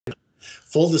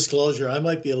Full disclosure, I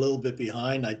might be a little bit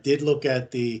behind. I did look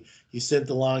at you sent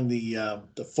along the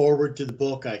forward to the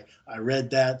book. I read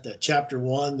that, the chapter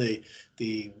 1,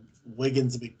 the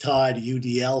Wiggins McTide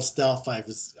UDL stuff. I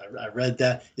read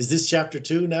that. Is this chapter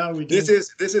 2 now? This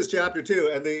is chapter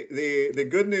 2, and the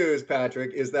good news,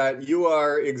 Patrick, is that you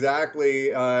are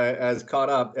exactly as caught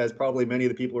up as probably many of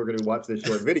the people who are going to watch this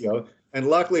short video. And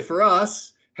luckily for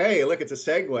us, hey, look, it's a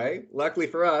segue. Luckily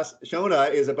for us,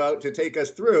 Shauna is about to take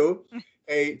us through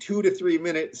a 2 to 3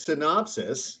 minute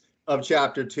synopsis of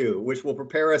chapter 2, which will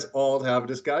prepare us all to have a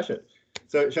discussion.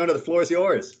 So, Shauna, the floor is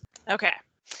yours. Okay.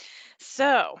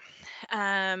 So,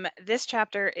 this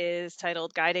chapter is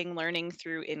titled Guiding Learning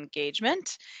Through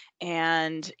Engagement.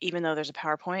 And even though there's a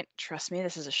PowerPoint, trust me,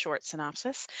 this is a short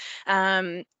synopsis.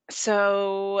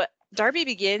 So Darby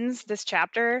begins this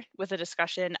chapter with a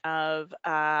discussion of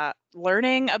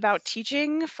learning about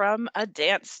teaching from a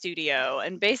dance studio,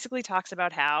 and basically talks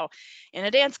about how in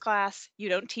a dance class, you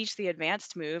don't teach the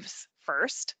advanced moves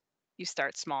first. You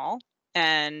start small.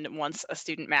 And once a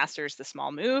student masters the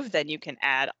small move, then you can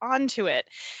add on to it.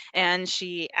 And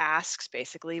she asks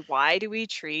basically, why do we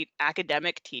treat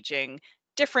academic teaching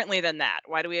differently than that?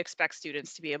 Why do we expect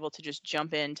students to be able to just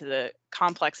jump into the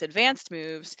complex advanced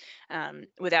moves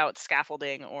without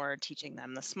scaffolding or teaching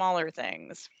them the smaller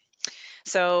things?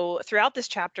 So throughout this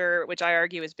chapter, which I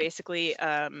argue is basically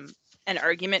an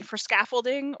argument for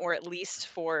scaffolding, or at least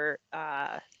for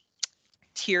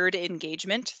tiered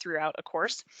engagement throughout a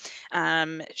course.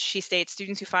 She states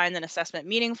students who find an assessment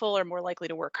meaningful are more likely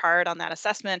to work hard on that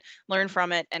assessment, learn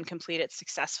from it, and complete it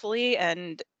successfully,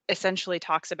 and essentially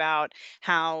talks about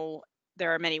how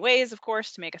there are many ways, of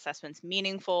course, to make assessments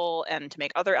meaningful and to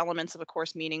make other elements of a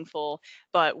course meaningful,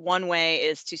 but one way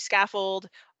is to scaffold,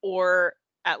 or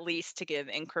at least to give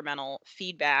incremental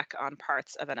feedback on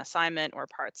parts of an assignment or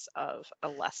parts of a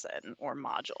lesson or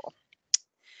module.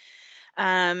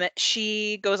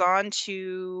 She goes on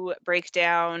to break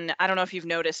down, I don't know if you've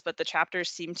noticed, but the chapters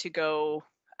seem to go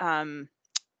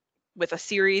with a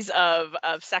series of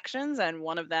sections, and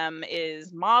one of them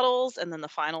is models, and then the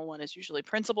final one is usually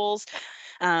principles.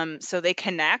 So they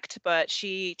connect, but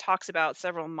she talks about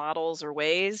several models or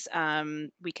ways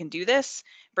we can do this,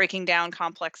 breaking down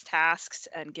complex tasks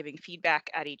and giving feedback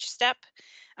at each step.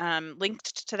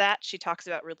 Linked to that, she talks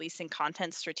about releasing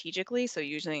content strategically, so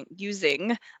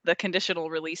using the conditional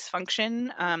release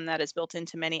function that is built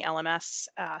into many LMS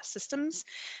systems,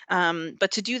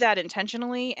 but to do that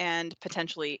intentionally and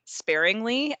potentially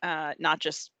sparingly, not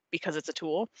just because it's a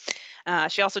tool.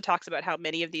 She also talks about how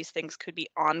many of these things could be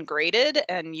on-graded,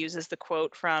 and uses the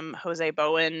quote from Jose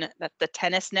Bowen that the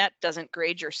tennis net doesn't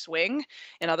grade your swing.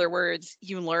 In other words,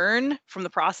 you learn from the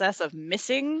process of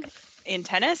missing in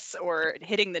tennis or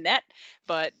hitting the net,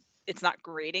 but it's not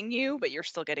grading you, but you're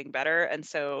still getting better. And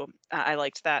so I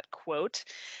liked that quote.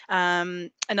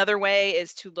 Another way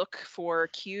is to look for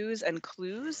cues and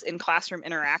clues in classroom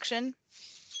interaction.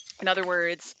 In other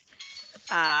words,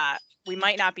 we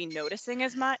might not be noticing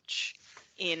as much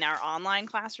in our online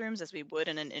classrooms as we would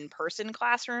in an in-person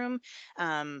classroom.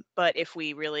 But if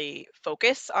we really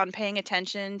focus on paying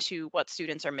attention to what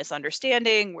students are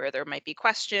misunderstanding, where there might be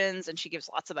questions, and she gives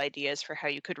lots of ideas for how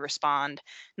you could respond,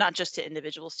 not just to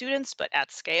individual students, but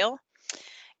at scale.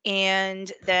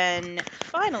 And then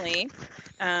finally,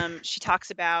 she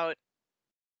talks about,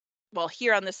 well,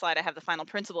 here on this slide, I have the final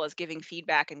principle as giving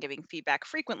feedback and giving feedback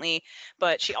frequently,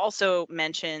 but she also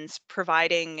mentions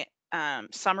providing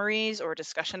summaries or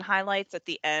discussion highlights at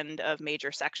the end of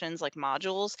major sections like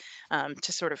modules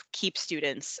to sort of keep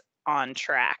students on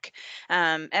track.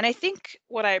 And I think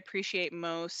what I appreciate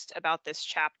most about this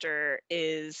chapter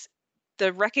is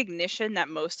the recognition that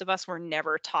most of us were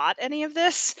never taught any of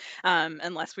this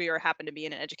unless we happen to be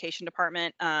in an education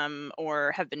department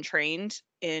or have been trained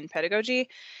in pedagogy.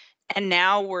 And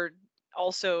now we're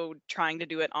also trying to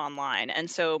do it online. And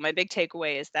so my big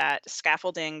takeaway is that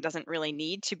scaffolding doesn't really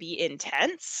need to be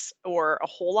intense or a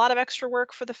whole lot of extra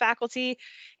work for the faculty,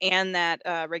 and that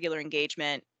regular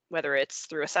engagement, whether it's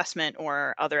through assessment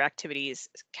or other activities,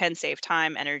 can save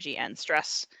time, energy, and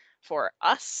stress for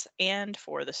us and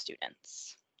for the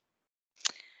students.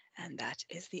 And that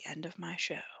is the end of my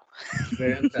show.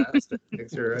 Fantastic.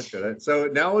 Thanks very much for that. So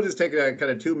now we'll just take a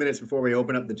kind of 2 minutes before we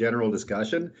open up the general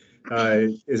discussion.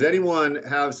 Does anyone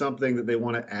have something that they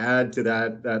want to add to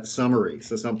that summary?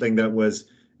 So something that was,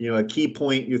 a key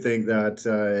point you think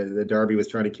that Darby was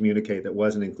trying to communicate that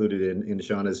wasn't included in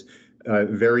Shauna's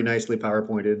very nicely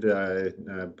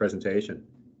PowerPointed presentation.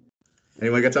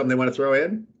 Anyone got something they want to throw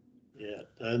in? Yeah,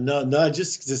 no,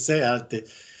 just to say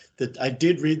that I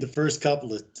did read the first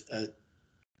couple of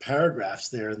paragraphs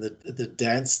there in the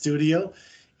dance studio,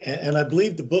 And I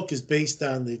believe the book is based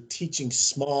on the Teaching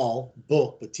Small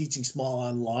book, but Teaching Small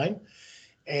Online.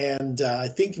 And I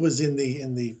think it was in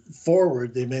the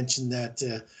foreword they mentioned that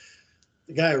the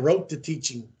guy who wrote the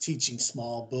Teaching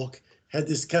Small book had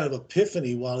this kind of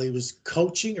epiphany while he was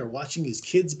coaching or watching his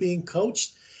kids being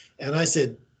coached. And I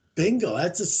said, bingo,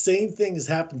 that's the same thing has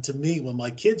happened to me when my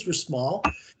kids were small.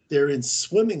 They're in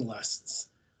swimming lessons.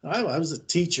 I was a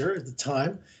teacher at the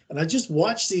time, and I just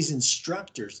watched these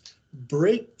instructors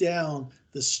break down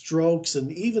the strokes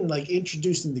and even like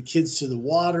introducing the kids to the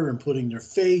water and putting their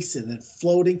face and then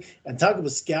floating and talking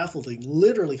about scaffolding,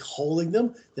 literally holding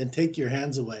them, then take your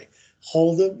hands away,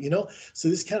 hold them, you know? So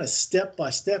this kind of step by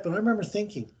step. And I remember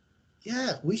thinking,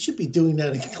 yeah, we should be doing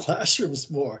that in classrooms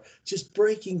more, just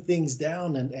breaking things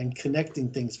down and connecting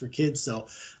things for kids. So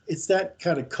it's that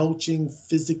kind of coaching,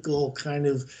 physical kind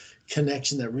of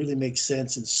connection that really makes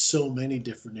sense in so many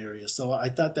different areas. So I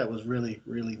thought that was really,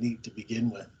 really neat to begin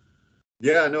with.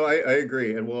 Yeah, no, I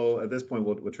agree. And we'll, at this point,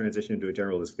 we'll transition into a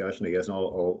general discussion, I guess, and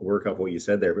I'll work up what you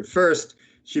said there. But first,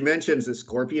 she mentions the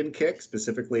scorpion kick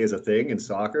specifically as a thing in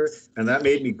soccer, and that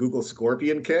made me Google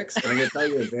scorpion kicks. And I'm going to tell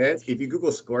you in advance, if you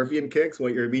Google scorpion kicks,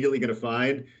 what you're immediately going to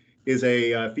find is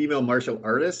a female martial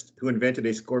artist who invented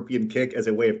a scorpion kick as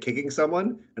a way of kicking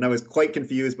someone. And I was quite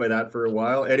confused by that for a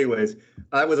while. Anyways,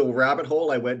 that was a rabbit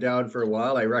hole I went down for a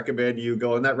while. I recommend you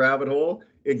go in that rabbit hole.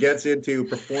 It gets into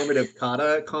performative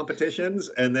kata competitions,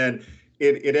 and then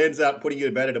it ends up putting you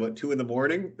to bed at about 2 in the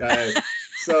morning.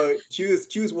 So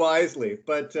choose wisely.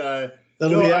 But no,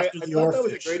 I thought that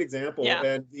was a great example. Yeah.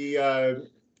 And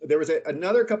there was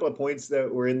another couple of points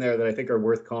that were in there that I think are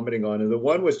worth commenting on. And the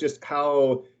one was just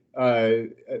how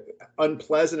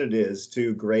unpleasant it is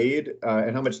to grade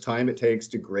and how much time it takes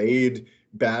to grade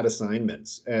bad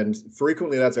assignments. And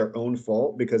frequently that's our own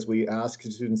fault because we ask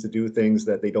students to do things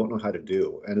that they don't know how to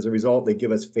do. And as a result, they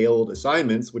give us failed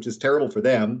assignments, which is terrible for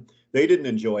them. They didn't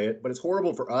enjoy it, but it's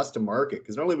horrible for us to mark it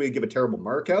because not only do we give a terrible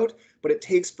mark out, but it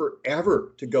takes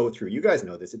forever to go through. You guys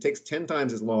know this. It takes 10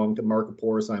 times as long to mark a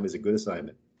poor assignment as a good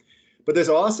assignment. But there's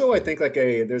also, I think,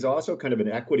 there's also kind of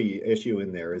an equity issue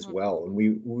in there as well. And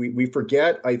we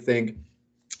forget, I think,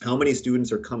 how many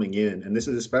students are coming in, and this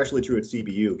is especially true at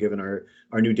CBU, given our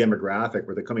new demographic,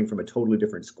 where they're coming from a totally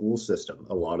different school system,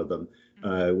 a lot of them,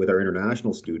 with our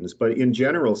international students. But in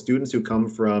general, students who come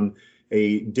from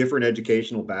a different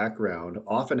educational background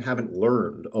often haven't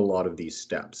learned a lot of these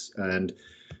steps.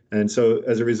 And so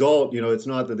as a result, it's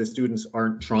not that the students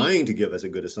aren't trying to give us a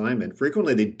good assignment.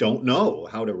 Frequently, they don't know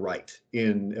how to write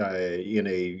in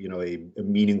a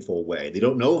meaningful way. They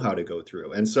don't know how to go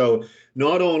through. And so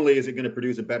not only is it going to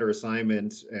produce a better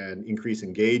assignment and increase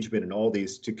engagement and all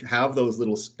these to have those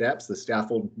little steps, the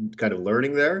scaffold kind of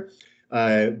learning there,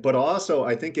 but also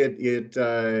I think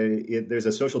there's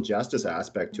a social justice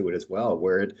aspect to it as well,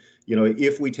 where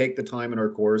if we take the time in our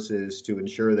courses to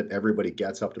ensure that everybody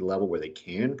gets up to the level where they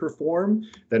can perform,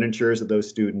 that ensures that those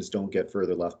students don't get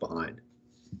further left behind.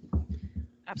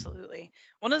 Absolutely.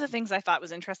 One of the things I thought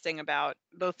was interesting about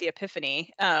both the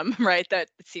epiphany, right, that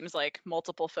it seems like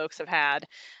multiple folks have had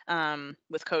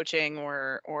with coaching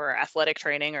or athletic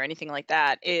training or anything like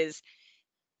that, is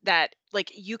that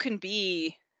like you can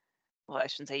be, well, I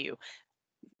shouldn't say you.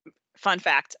 Fun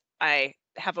fact, I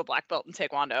have a black belt in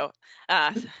Taekwondo.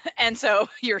 And so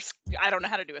I don't know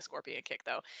how to do a scorpion kick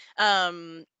though.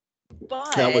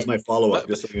 But that was my follow-up.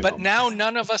 But now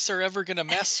none of us are ever going to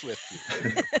mess with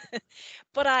you.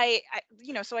 But I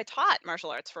so I taught martial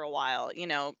arts for a while,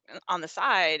 on the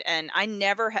side, and I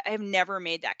have never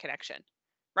made that connection.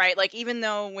 Right. Like, even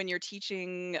though when you're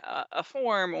teaching a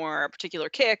form or a particular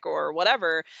kick or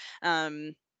whatever,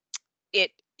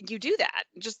 you do that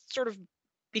just sort of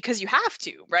because you have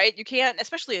to, right? You can't,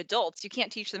 especially adults, you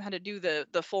can't teach them how to do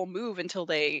the full move until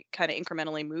they kind of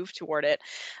incrementally move toward it.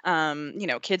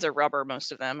 Kids are rubber,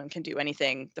 most of them, and can do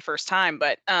anything the first time,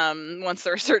 but once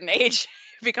they're a certain age,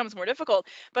 it becomes more difficult.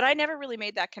 But I never really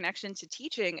made that connection to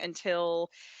teaching until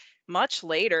much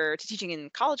later, to teaching in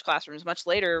college classrooms much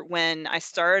later, when I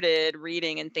started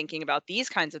reading and thinking about these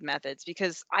kinds of methods,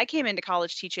 because I came into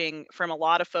college teaching from a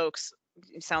lot of folks,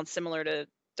 it sounds similar to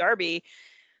Darby,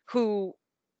 who,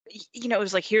 it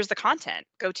was like, here's the content,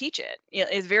 go teach it.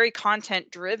 It's very content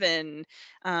driven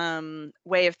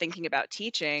way of thinking about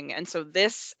teaching. And so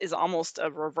this is almost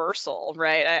a reversal,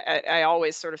 right? I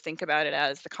always sort of think about it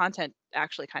as the content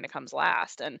actually kind of comes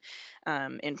last and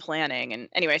in planning. And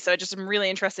anyway, so I just am really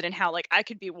interested in how, like, I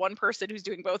could be one person who's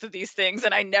doing both of these things,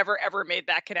 and I never ever made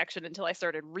that connection until I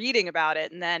started reading about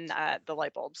it, and then the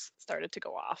light bulbs started to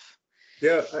go off.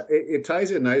 Yeah, it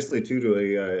ties in nicely too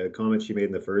to a comment she made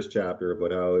in the first chapter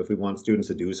about how if we want students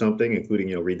to do something,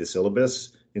 including read the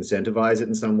syllabus, incentivize it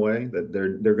in some way, that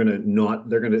they're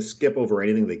going to skip over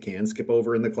anything they can skip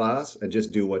over in the class and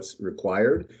just do what's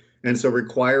required. And so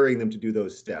requiring them to do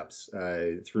those steps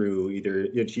through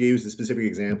either, she used a specific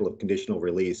example of conditional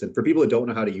release. And for people that don't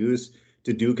know how to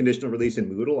do conditional release in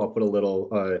Moodle,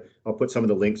 I'll put some of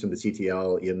the links from the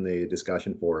CTL in the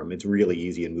discussion forum. It's really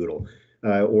easy in Moodle.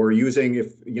 Or using,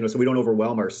 so we don't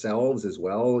overwhelm ourselves as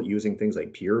well, using things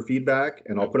like peer feedback.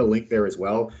 And I'll put a link there as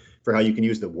well for how you can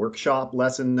use the workshop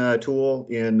lesson tool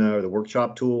the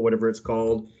workshop tool, whatever it's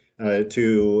called,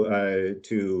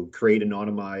 to create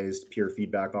anonymized peer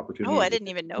feedback opportunities. Oh, I didn't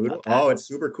even know about that. Oh, it's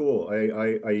super cool.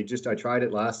 I tried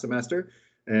it last semester,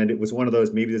 and it was one of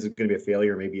those, maybe this is going to be a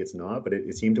failure, maybe it's not, but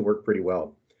it seemed to work pretty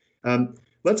well.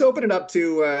 Let's open it up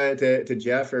to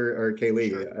Geoff or Kaylee.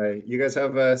 Sure. You guys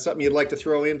have something you'd like to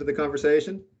throw into the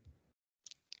conversation?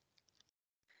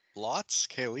 Lots.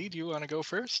 Kaylee, do you want to go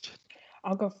first?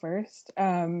 I'll go first.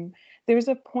 There's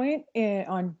a point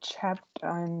on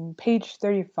page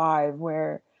 35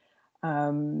 where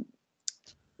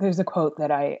there's a quote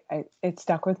that it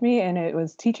stuck with me, and it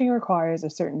was, teaching requires a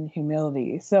certain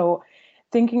humility. So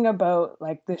thinking about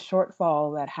like the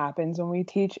shortfall that happens when we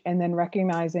teach, and then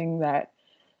recognizing that,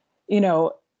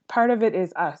 part of it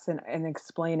is us and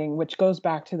explaining, which goes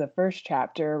back to the first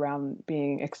chapter around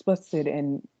being explicit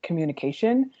in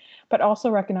communication, but also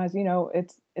recognize,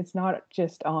 it's not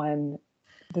just on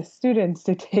the students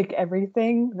to take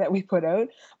everything that we put out,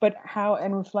 but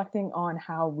reflecting on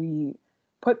how we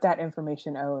put that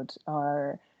information out,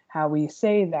 or how we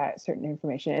say that certain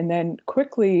information, and then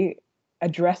quickly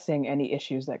addressing any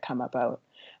issues that come about.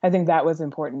 I think that was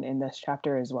important in this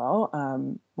chapter as well,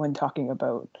 when talking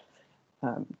about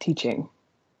teaching.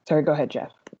 Sorry, go ahead,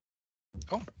 Geoff.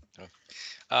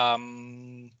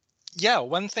 Yeah,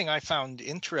 one thing I found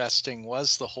interesting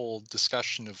was the whole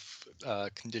discussion of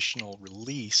conditional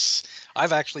release.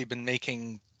 I've actually been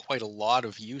making quite a lot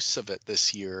of use of it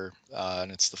this year,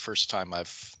 and it's the first time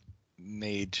I've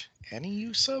made any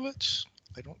use of it.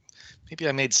 Maybe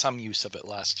I made some use of it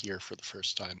last year for the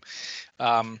first time.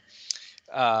 And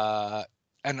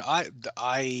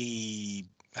I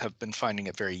have been finding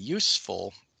it very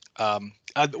useful.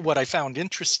 What I found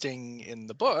interesting in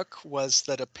the book was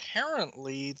that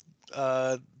apparently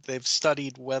they've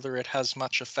studied whether it has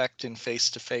much effect in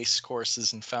face-to-face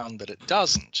courses and found that it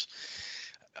doesn't.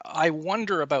 I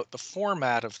wonder about the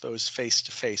format of those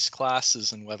face-to-face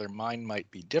classes and whether mine might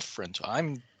be different.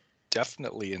 I'm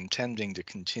definitely intending to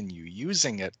continue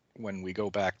using it when we go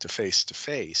back to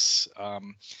face-to-face.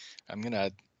 I'm going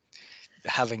to,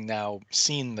 having now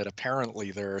seen that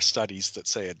apparently there are studies that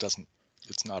say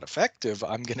it's not effective,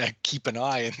 I'm going to keep an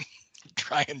eye and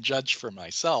try and judge for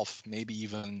myself, maybe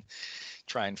even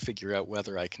try and figure out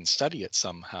whether I can study it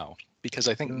somehow, because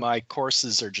I think my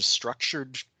courses are just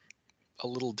structured a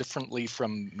little differently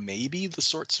from maybe the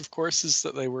sorts of courses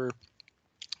that they were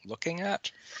looking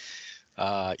at.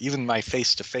 Even my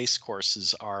face-to-face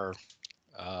courses are,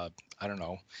 I don't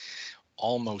know,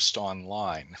 almost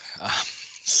online.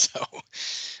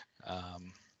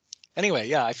 Anyway,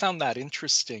 yeah, I found that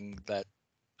interesting, that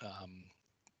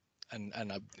and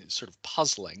sort of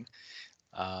puzzling.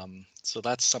 So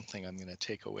that's something I'm going to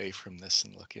take away from this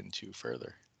and look into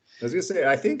further. I was going to say,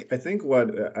 I think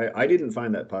what I didn't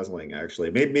find that puzzling,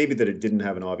 actually. Maybe that it didn't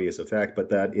have an obvious effect, but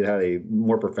that it had a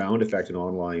more profound effect in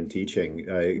online teaching.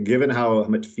 Given how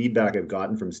much feedback I've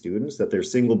gotten from students, that their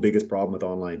single biggest problem with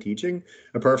online teaching,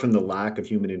 apart from the lack of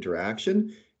human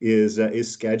interaction, is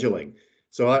scheduling.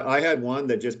 So I had one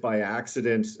that just by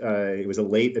accident, it was a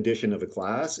late edition of a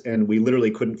class, and we literally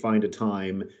couldn't find a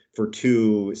time for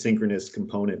two synchronous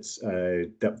components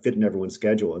that fit in everyone's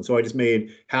schedule. And so I just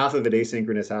made half of it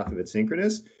asynchronous, half of it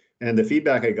synchronous. And the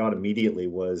feedback I got immediately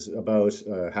was about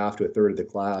half to a third of the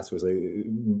class was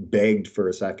begged for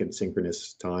a second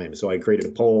synchronous time. So I created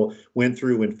a poll, went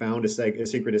through and found a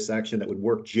synchronous section that would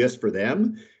work just for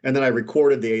them. And then I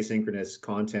recorded the asynchronous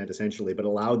content essentially, but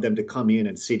allowed them to come in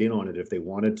and sit in on it if they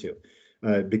wanted to.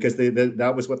 Because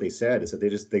that was what they said, is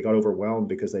that they got overwhelmed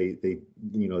because they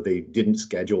didn't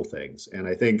schedule things. And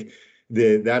I think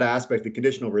that aspect, the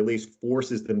conditional release,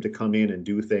 forces them to come in and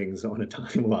do things on a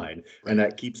timeline, and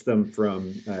that keeps them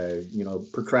from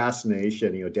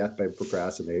procrastination, death by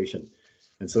procrastination.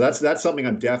 And so that's something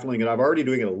I'm already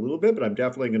doing it a little bit, but I'm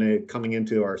definitely going to, coming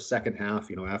into our second half,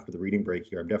 after the reading break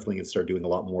here, I'm definitely going to start doing a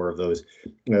lot more of those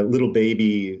little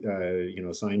baby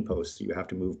signposts that you have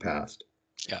to move past.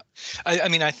 Yeah, I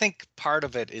mean, I think part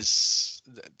of it is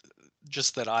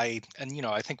just that I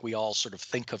think we all sort of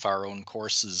think of our own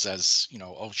courses as,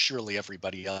 oh, surely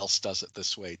everybody else does it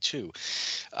this way too.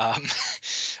 Um,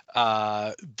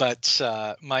 but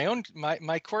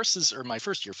my courses, or my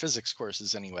first year physics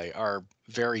courses anyway, are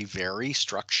very, very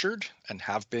structured and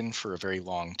have been for a very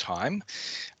long time,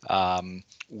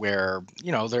 where,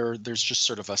 there's just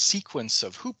sort of a sequence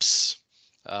of hoops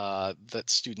that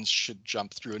students should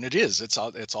jump through, and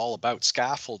it's all about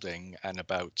scaffolding, and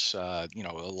about a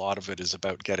lot of it is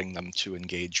about getting them to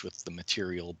engage with the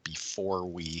material before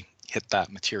we hit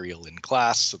that material in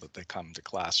class, so that they come to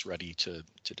class ready to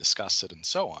discuss it and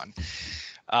so on.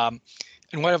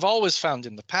 And what I've always found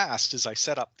in the past is I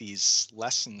set up these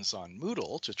lessons on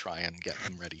Moodle to try and get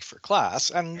them ready for class,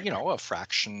 and a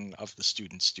fraction of the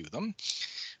students do them,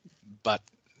 but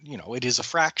it is a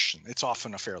fraction. It's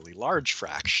often a fairly large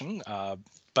fraction,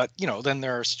 but then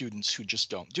there are students who just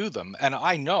don't do them. And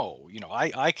I know,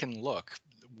 I can look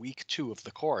week 2 of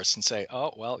the course and say,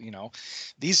 oh, well,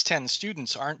 these 10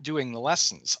 students aren't doing the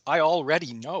lessons. I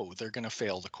already know they're going to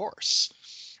fail the course,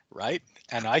 right?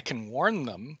 And I can warn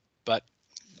them, but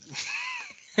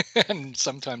and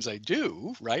sometimes I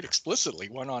do, right, explicitly,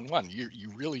 one-on-one.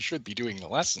 You really should be doing the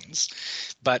lessons,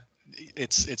 but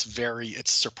it's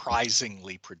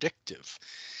surprisingly predictive.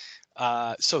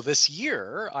 So this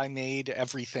year I made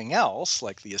everything else,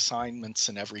 like the assignments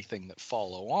and everything that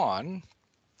follow on,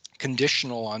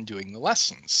 conditional on doing the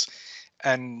lessons.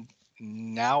 And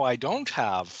now I don't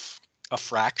have a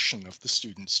fraction of the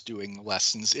students doing the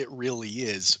lessons. It really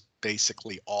is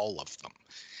basically all of them.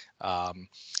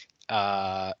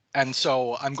 And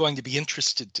so I'm going to be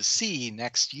interested to see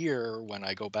next year, when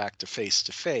I go back to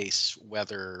face-to-face,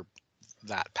 whether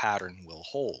that pattern will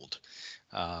hold.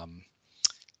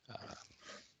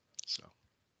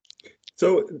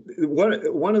 So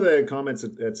one of the comments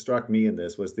that struck me in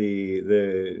this was the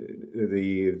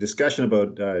discussion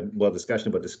about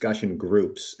discussion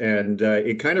groups, and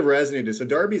it kind of resonated. So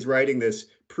Darby's writing this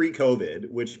pre-COVID,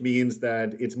 which means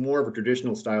that it's more of a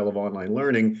traditional style of online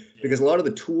learning, because a lot of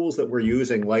the tools that we're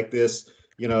using, like this,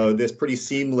 this pretty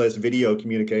seamless video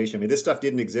communication. I mean, this stuff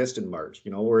didn't exist in March,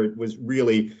 or it was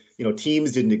really,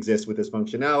 Teams didn't exist with this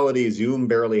functionality, Zoom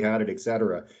barely had it,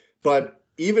 etc. But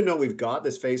even though we've got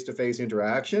this face-to-face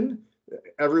interaction,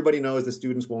 everybody knows the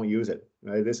students won't use it.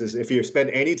 Right? This is, if you spend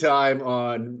any time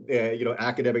on,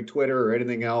 academic Twitter or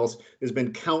anything else, there's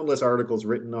been countless articles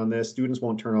written on this. Students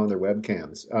won't turn on their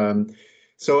webcams.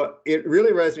 So it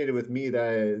really resonated with me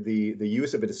that the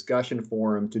use of a discussion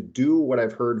forum to do what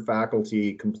I've heard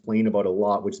faculty complain about a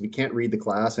lot, which is we can't read the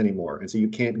class anymore. And so you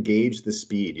can't gauge the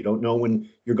speed. You don't know when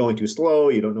you're going too slow.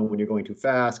 You don't know when you're going too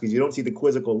fast, because you don't see the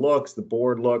quizzical looks, the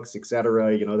bored looks,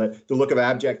 etc. That the look of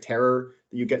abject terror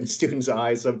that you get in students'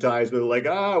 eyes sometimes, where they're like,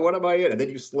 what am I in? And then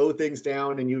you slow things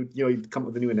down and you come up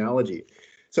with a new analogy.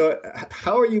 So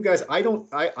how are you guys?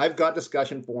 I've got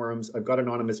discussion forums, I've got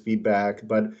anonymous feedback,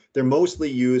 but they're mostly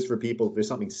used for people, if there's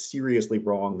something seriously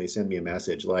wrong, they send me a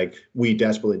message like, we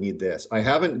desperately need this. I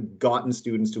haven't gotten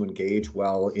students to engage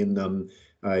well in them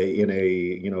in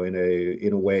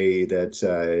a way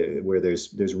that where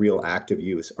there's real active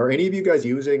use. Are any of you guys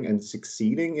using and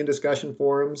succeeding in discussion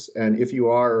forums? And if you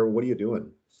are, what are you doing?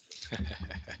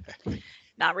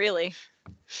 Not really.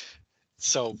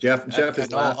 So Geoff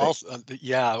is laughing.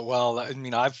 Yeah, well, I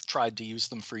mean, I've tried to use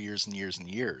them for years and years and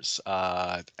years,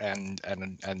 and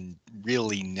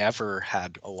really never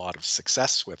had a lot of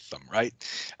success with them, right?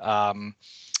 And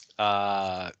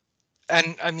I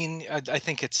mean, I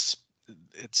think it's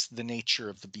the nature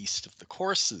of the beast of the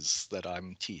courses that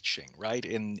I'm teaching, right?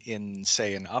 In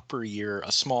say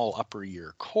a small upper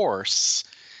year course,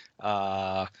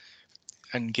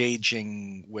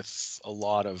 engaging with a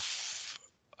lot of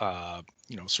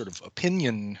sort of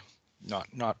opinion,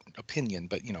 not opinion,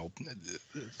 but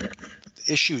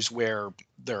issues where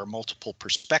there are multiple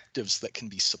perspectives that can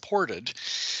be supported,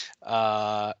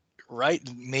 right?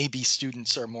 Maybe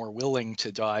students are more willing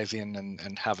to dive in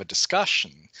and have a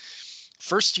discussion.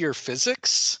 First year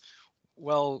physics,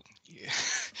 well,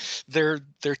 they're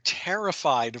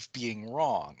terrified of being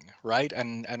wrong, right?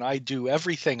 And I do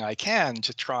everything I can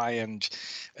to try and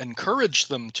encourage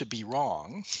them to be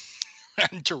wrong.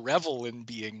 And to revel in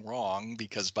being wrong,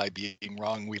 because by being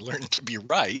wrong we learn to be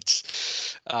right.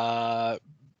 But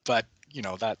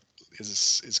that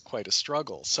is quite a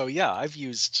struggle. So yeah, I've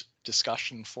used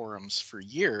discussion forums for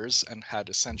years and had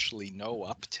essentially no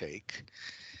uptake.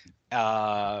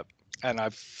 And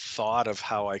I've thought of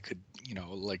how I could,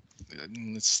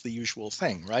 it's the usual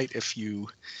thing, right? If you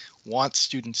want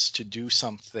students to do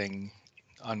something,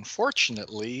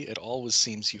 unfortunately, it always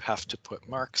seems you have to put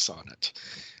marks on it.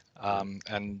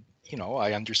 And you know,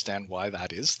 I understand why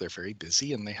that is. They're very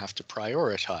busy and they have to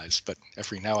prioritize, but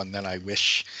every now and then I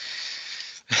wish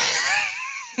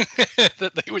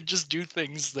that they would just do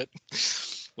things that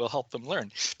will help them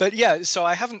learn. But yeah, so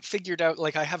I haven't figured out,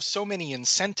 like I have so many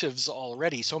incentives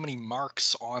already, so many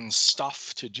marks on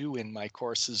stuff to do in my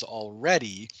courses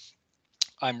already.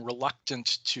 I'm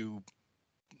reluctant to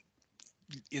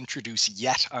introduce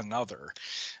yet another.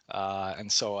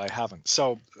 And so I haven't.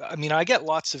 So, I mean, I get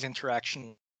lots of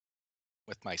interaction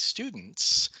with my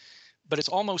students, but it's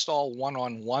almost all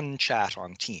one-on-one chat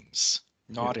on Teams,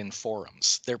 not in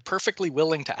forums. They're perfectly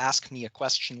willing to ask me a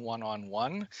question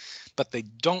one-on-one, but they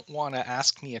don't want to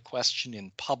ask me a question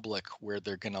in public where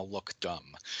they're going to look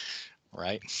dumb,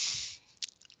 right?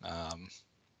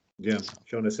 Yeah,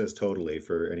 Shauna says totally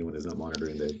for anyone who's not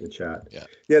monitoring the chat.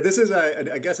 Yeah, this is,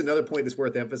 I guess, another point that's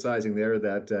worth emphasizing there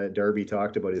that Darby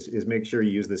talked about is make sure you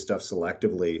use this stuff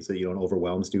selectively so you don't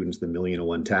overwhelm students with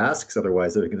 1,000,001 tasks.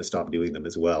 Otherwise, they're going to stop doing them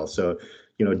as well. So,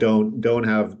 you know, don't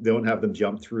have them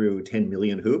jump through 10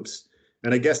 million hoops.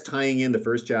 And I guess tying in the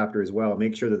first chapter as well,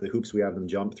 make sure that the hoops we have them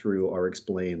jump through are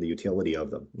explained the utility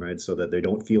of them, right? So that they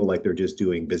don't feel like they're just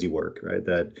doing busy work, right?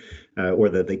 That or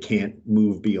that they can't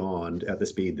move beyond at the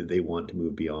speed that they want to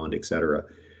move beyond, et cetera.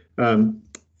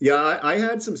 Yeah, I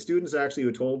had some students actually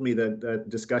who told me that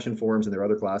discussion forums in their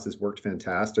other classes worked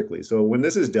fantastically. So when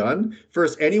this is done,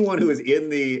 first, anyone who is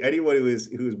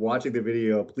who's watching the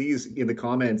video, please in the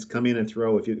comments come in and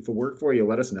throw if it worked for you,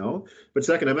 let us know. But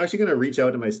second, I'm actually going to reach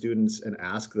out to my students and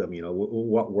ask them, you know,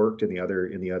 what worked in the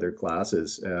other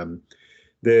classes.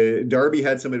 The Darby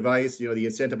had some advice, you know, the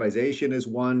incentivization is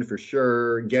one for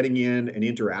sure. Getting in and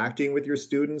interacting with your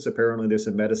students. Apparently, there's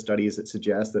some meta studies that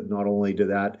suggest that not only do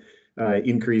that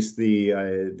increase the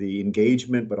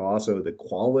engagement, but also the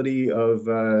quality of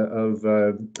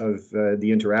the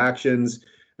interactions.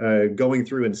 Going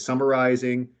through and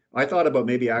summarizing. I thought about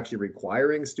maybe actually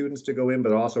requiring students to go in,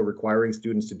 but also requiring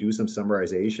students to do some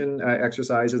summarization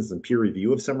exercises and peer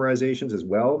review of summarizations as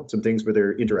well. Some things where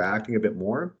they're interacting a bit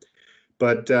more.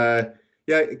 But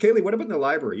yeah, Kaylee, what about in the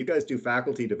library? You guys do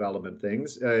faculty development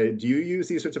things. Do you use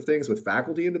these sorts of things with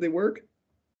faculty and do they work?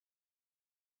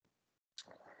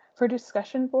 For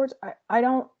discussion boards, I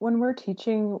don't, when we're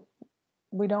teaching,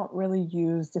 we don't really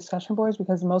use discussion boards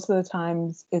because most of the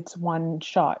times it's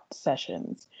one-shot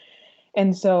sessions.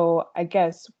 And so I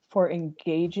guess for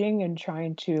engaging and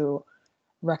trying to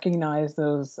recognize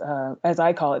those, as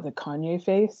I call it, the Kanye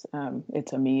face,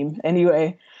 it's a meme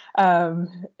anyway,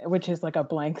 which is like a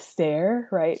blank stare,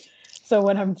 right? So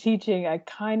when I'm teaching, I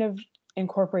kind of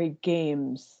incorporate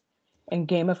games and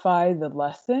gamify the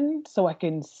lesson so I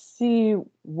can see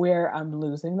where I'm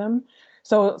losing them.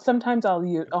 So sometimes I'll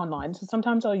use online. So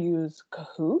sometimes I'll use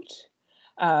Kahoot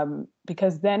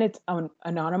because then it's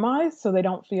anonymized, so they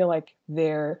don't feel like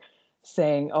they're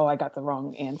saying, "Oh, I got the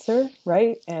wrong answer,"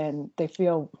 right? And they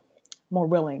feel more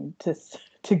willing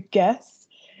to guess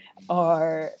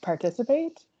or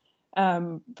participate.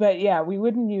 But yeah, we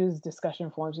wouldn't use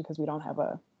discussion forums because we don't have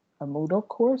a Moodle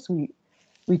course.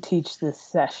 We teach this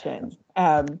session.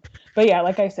 But yeah,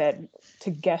 like I said,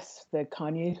 to guess the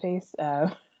Kanye face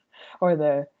or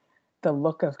the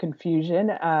look of confusion,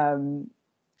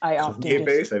 I often Kanye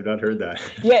face? I've not heard that.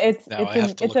 Yeah, it's Now I a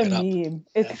have to look it up. meme.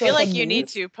 I feel like you need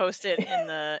to post it in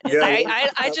the.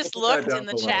 I just looked in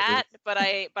the chat, but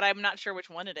I'm not sure which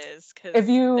one it is because if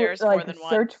you there's like more than one.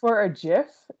 search for a GIF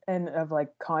and of like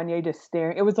Kanye just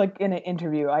staring, it was like in an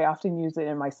interview. I often use it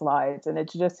in my slides, and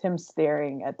it's just him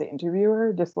staring at the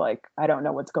interviewer, just like I don't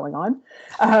know what's going on.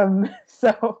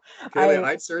 So Kaylee,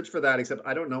 I'd search for that, except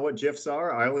I don't know what GIFs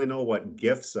are. I only know what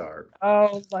GIFs are.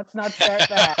 Oh, let's not start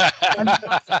that. Let's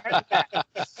not start that.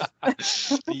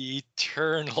 The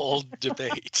eternal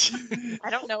debate. I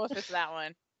don't know if it's that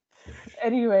one.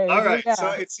 Anyway. All right. Yeah.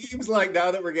 So it seems like now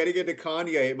that we're getting into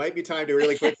Kanye, it might be time to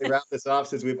really quickly wrap this off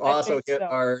since we've also hit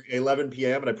our 11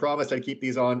 p.m. and I promised I'd keep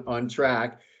these on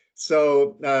track.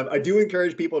 So I do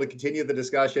encourage people to continue the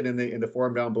discussion in the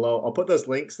forum down below. I'll put those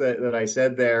links that I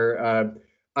said there.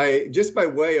 I just by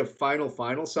way of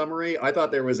final summary, I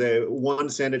thought there was one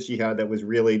sentence she had that was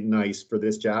really nice for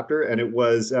this chapter, and it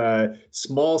was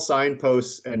small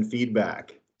signposts and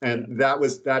feedback. And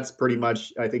that's pretty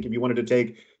much, I think, if you wanted to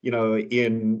take, you know,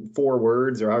 in 4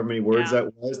 words or however many words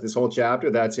that was, this whole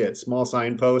chapter, that's it. Small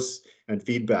signposts and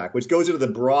feedback, which goes into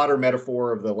the broader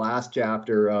metaphor of the last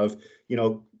chapter of, you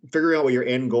know, figuring out what your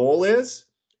end goal is.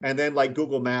 And then like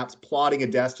Google Maps, plotting a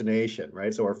destination,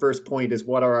 right? So our first point is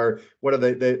what are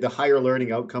the higher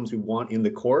learning outcomes we want in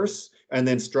the course, and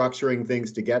then structuring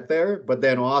things to get there. But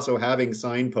then also having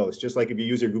signposts, just like if you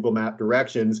use your Google Map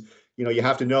directions, you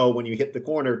have to know when you hit the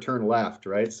corner, turn left,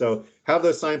 right? So have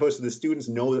those signposts so the students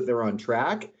know that they're on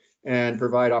track, and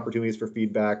provide opportunities for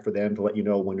feedback for them to let you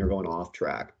know when you're going off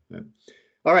track.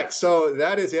 All right, so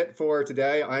that is it for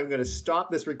today. I'm going to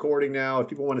stop this recording now. If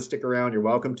people want to stick around, you're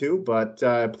welcome to, but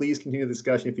please continue the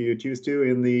discussion if you choose to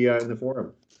in the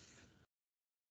forum.